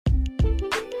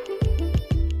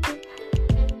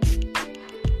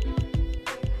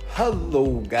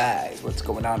Hello guys, what's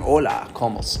going on? Hola,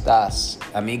 ¿cómo estás,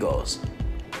 amigos?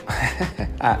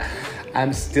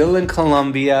 I'm still in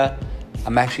Colombia.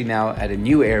 I'm actually now at a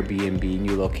new Airbnb,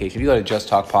 new location. If you go to Just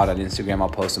Talk Pod on Instagram, I'll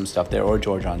post some stuff there, or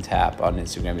George on Tap on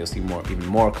Instagram. You'll see even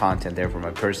more content there for my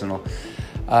personal.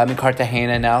 I'm in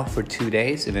Cartagena now for 2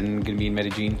 days, and then I'm going to be in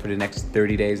Medellin for the next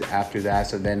 30 days after that.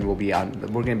 So then we're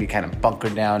going to be kind of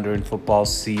bunkered down during football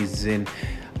season,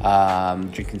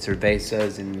 drinking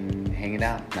cervezas and hanging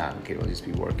out. Nah, I'm kidding. We'll just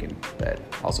be working, but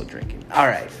also drinking. All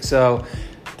right, so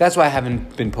that's why I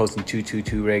haven't been posting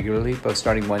too regularly, but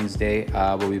starting Wednesday,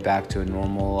 we'll be back to a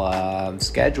normal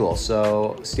schedule.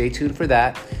 So stay tuned for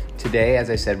that. Today, as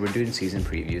I said, we're doing season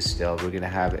previews still. We're going to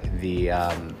have the...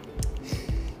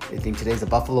 I think today's the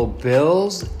Buffalo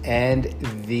Bills and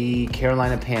the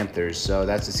Carolina Panthers. So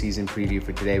that's the season preview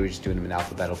for today. We're just doing them in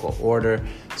alphabetical order.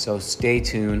 So stay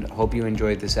tuned. Hope you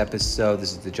enjoyed this episode.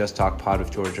 This is the Just Talk Pod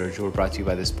with George Arjur, brought to you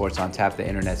by the Sports on Tap, the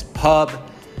internet's pub.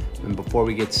 And before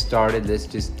we get started, let's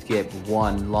just get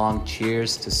one long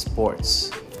cheers to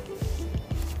sports.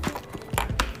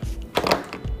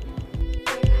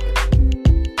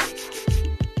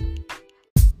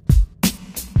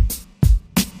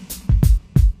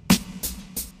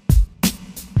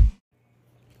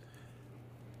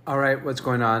 All right, what's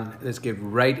going on? Let's get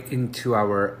right into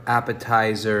our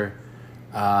appetizer.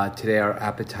 Today, our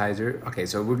appetizer. Okay,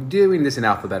 so we're doing this in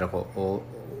alphabetical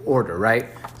order, right?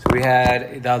 So we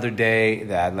had the other day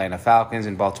the Atlanta Falcons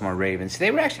and Baltimore Ravens.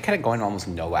 Today, we're actually kind of going almost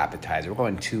no appetizer. We're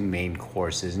going 2 main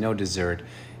courses, no dessert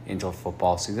until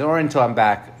football season, or until I'm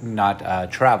back,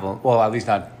 not travel. Well, at least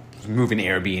not moving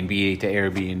Airbnb to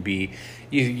Airbnb.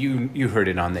 You heard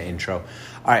it on the intro.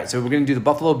 All right, so we're going to do the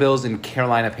Buffalo Bills and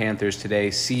Carolina Panthers today,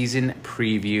 season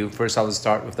preview. First, I'll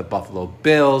start with the Buffalo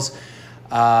Bills.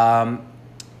 The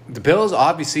Bills,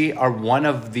 obviously, are one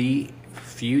of the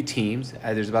few teams.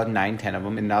 There's about 9-10 of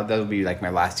them, and now that'll be like my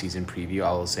last season preview.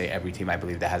 I will say every team I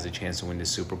believe that has a chance to win the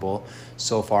Super Bowl.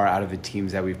 So far, out of the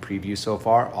teams that we've previewed so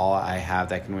far, all I have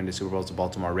that can win the Super Bowl is the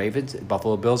Baltimore Ravens.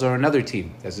 Buffalo Bills are another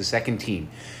team. That's the second team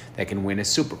that can win a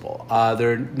Super Bowl.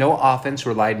 Their no offense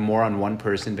relied more on one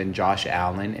person than Josh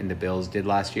Allen and the Bills did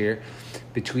last year.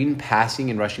 Between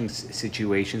passing and rushing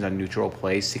situations on neutral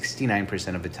plays,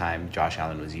 69% of the time Josh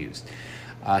Allen was used.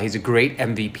 He's a great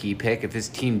MVP pick. If his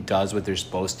team does what they're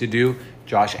supposed to do,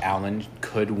 Josh Allen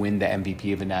could win the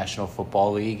MVP of the National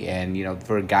Football League. And, you know,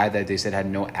 for a guy that they said had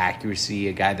no accuracy,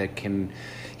 a guy that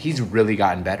he's really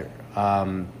gotten better.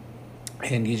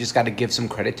 And you just got to give some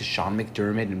credit to Sean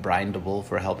McDermott and Brian Daboll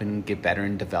for helping him get better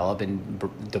and develop. And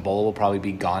Daboll will probably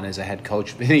be gone as a head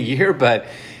coach in a year. But,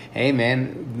 hey,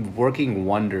 man, working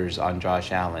wonders on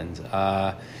Josh Allen.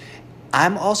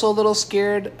 I'm also a little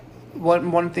scared.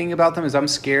 One thing about them is I'm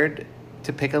scared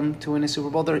to pick them to win a Super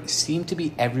Bowl. There seem to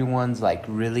be everyone's like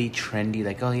really trendy.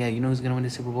 Like, oh, yeah, you know who's going to win the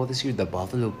Super Bowl this year? The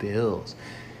Buffalo Bills.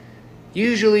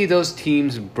 Usually those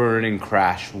teams burn and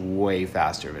crash way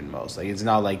faster than most. Like, it's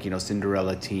not like, you know,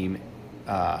 Cinderella team,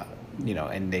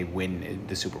 and they win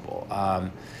the Super Bowl.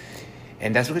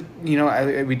 And that's what, you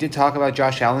know, we did talk about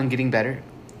Josh Allen getting better.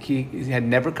 He had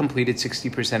never completed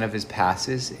 60% of his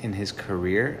passes in his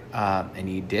career, and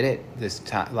he did it this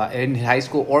time in high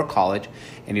school or college,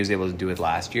 and he was able to do it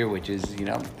last year, which is, you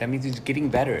know, that means he's getting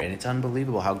better, and it's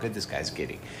unbelievable how good this guy's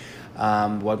getting.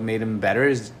 What made him better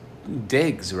is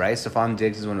Diggs, right? Stephon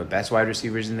Diggs is one of the best wide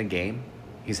receivers in the game.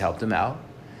 He's helped him out.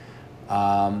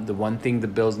 The one thing the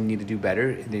Bills need to do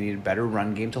better, they need a better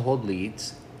run game to hold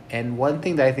leads. And one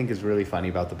thing that I think is really funny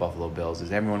about the Buffalo Bills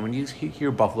is everyone, when you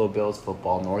hear Buffalo Bills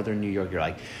football, Northern New York, you're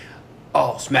like,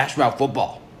 oh, smash mouth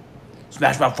football.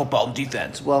 Smash mouth football and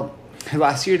defense. Well,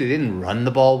 last year they didn't run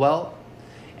the ball well,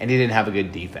 and they didn't have a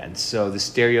good defense. So the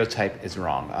stereotype is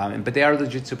wrong. But they are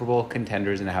legit Super Bowl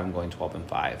contenders, and I have them going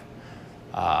 12-5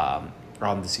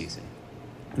 on the season.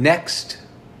 Next,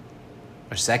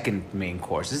 our second main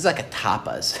course. This is like a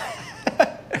tapas.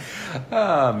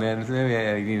 Oh, man. Maybe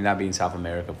I need to not be in South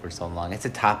America for so long. It's a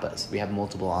tapas. We have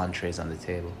multiple entrees on the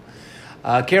table.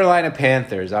 Carolina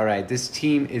Panthers. All right. This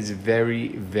team is very,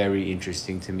 very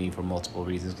interesting to me for multiple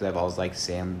reasons because I've always liked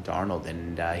Sam Darnold,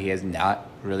 and he has not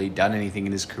really done anything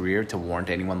in his career to warrant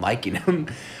anyone liking him.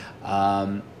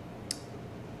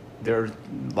 There are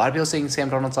a lot of people saying Sam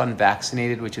Darnold's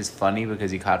unvaccinated, which is funny because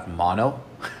he caught mono.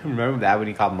 Remember that when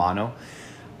he caught mono?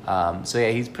 So,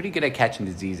 yeah, he's pretty good at catching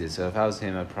diseases. So if I was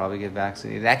him, I'd probably get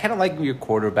vaccinated. I kind of like your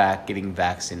quarterback getting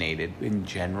vaccinated in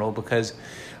general because,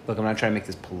 look, I'm not trying to make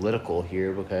this political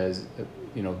here because,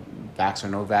 you know, vax or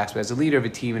no vax. But as a leader of a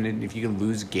team, and if you can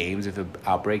lose games, if an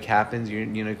outbreak happens,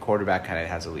 your quarterback kind of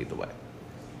has to lead the way.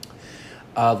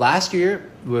 Last year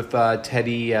with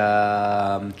Teddy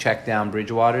check down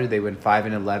Bridgewater, they went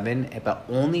 5-11, but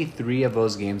only 3 of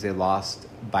those games they lost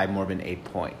by more than 8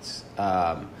 points,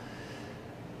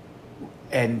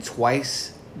 and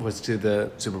twice was to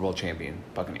the Super Bowl champion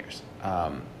Buccaneers.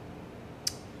 A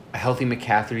healthy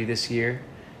McCaffrey this year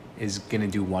is going to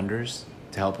do wonders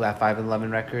to help that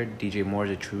 5-11 record. DJ Moore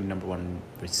is a true number 1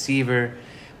 receiver.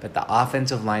 But the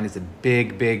offensive line is a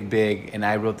big, and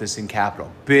I wrote this in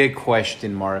capital, big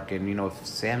question mark. And, if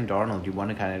Sam Darnold, you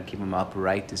want to kind of keep him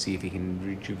upright to see if he can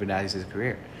rejuvenate his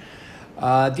career.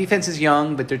 Defense is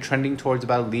young, but they're trending towards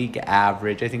about league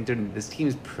average. I think this team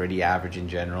is pretty average in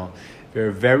general. They're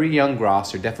a very young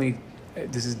roster.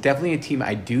 This is definitely a team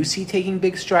I do see taking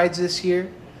big strides this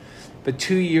year. But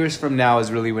 2 years from now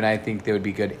is really when I think they would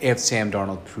be good if Sam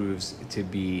Darnold proves to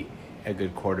be a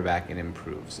good quarterback and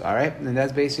improves. All right, and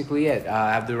that's basically it.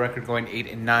 I have the record going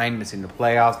 8-9, missing the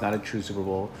playoffs. Not a true Super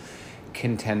Bowl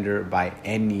contender by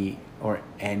any,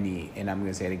 and I'm going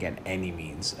to say it again, any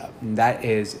means. That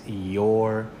is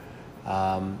your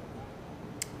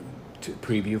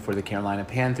preview for the Carolina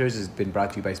Panthers. It's been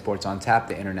brought to you by Sports on Tap,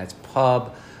 the internet's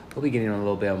pub. We'll be getting a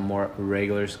little bit more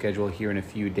regular schedule here in a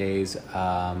few days.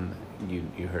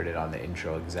 You heard it on the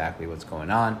intro exactly what's going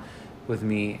on with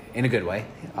me in a good way,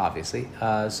 obviously.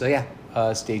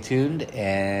 Stay tuned,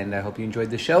 and I hope you enjoyed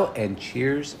the show. And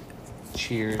cheers,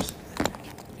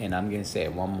 and I'm going to say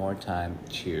it one more time,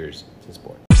 cheers to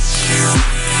sport.